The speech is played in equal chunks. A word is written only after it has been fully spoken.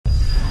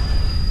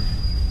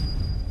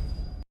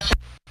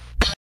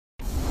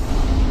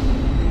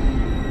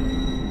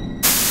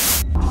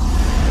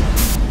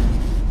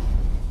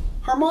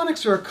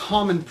Harmonics are a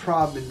common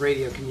problem in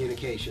radio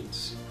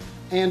communications.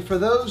 And for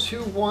those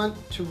who want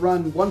to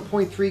run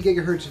 1.3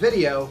 gigahertz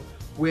video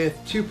with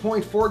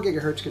 2.4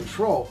 gigahertz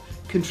control,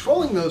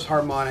 controlling those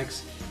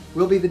harmonics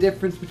will be the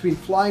difference between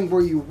flying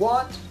where you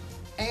want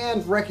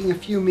and wrecking a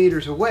few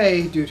meters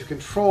away due to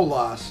control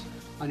loss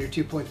on your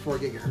 2.4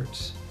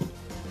 gigahertz.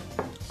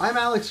 I'm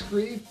Alex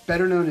Grieve,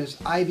 better known as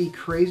IB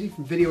Crazy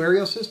from Video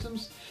Aerial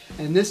Systems,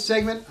 and in this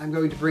segment I'm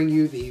going to bring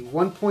you the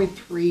 1.3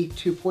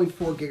 2.4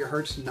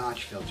 gigahertz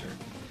notch filter.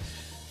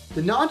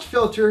 The notch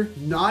filter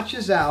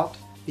notches out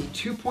the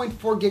 2.4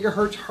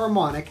 gigahertz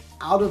harmonic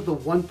out of the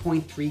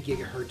 1.3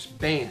 gigahertz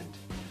band.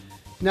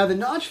 Now the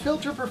notch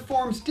filter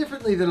performs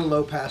differently than a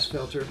low-pass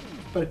filter,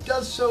 but it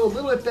does so a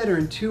little bit better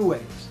in two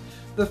ways.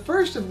 The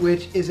first of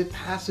which is it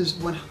passes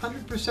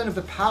 100% of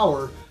the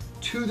power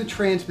to the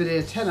transmit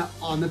antenna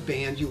on the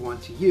band you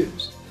want to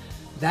use.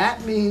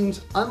 That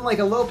means, unlike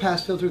a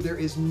low-pass filter, there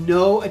is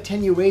no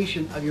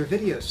attenuation of your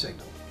video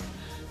signal.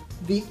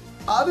 The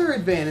other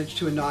advantage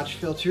to a notch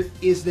filter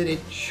is that it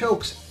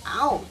chokes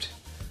out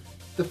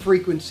the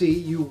frequency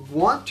you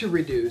want to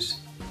reduce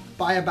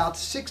by about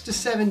 6 to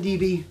 7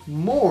 dB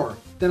more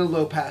than a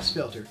low-pass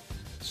filter.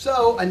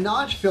 So a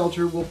notch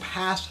filter will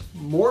pass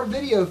more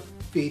video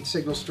feed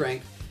signal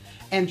strength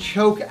and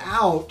choke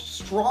out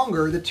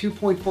stronger the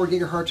 2.4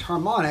 gigahertz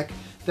harmonic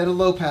than a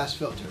low-pass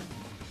filter.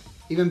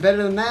 Even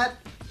better than that,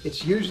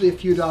 it's usually a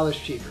few dollars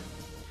cheaper.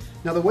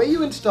 Now the way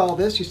you install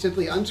this, you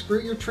simply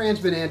unscrew your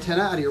transmit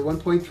antenna out of your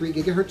 1.3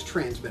 gigahertz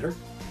transmitter,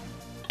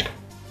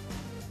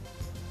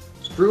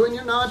 screw in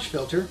your notch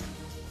filter,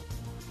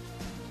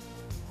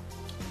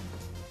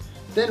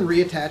 then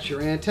reattach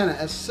your antenna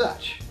as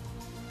such.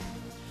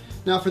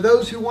 Now for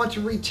those who want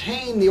to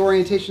retain the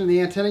orientation of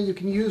the antenna, you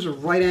can use a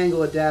right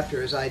angle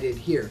adapter as I did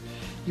here.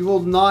 You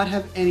will not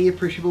have any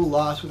appreciable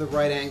loss with a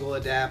right angle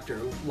adapter.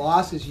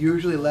 Loss is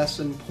usually less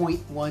than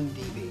 0.1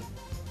 dB.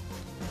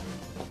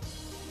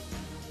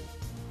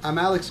 I'm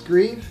Alex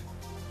Grieve,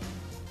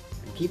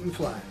 and keep 'em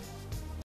flying.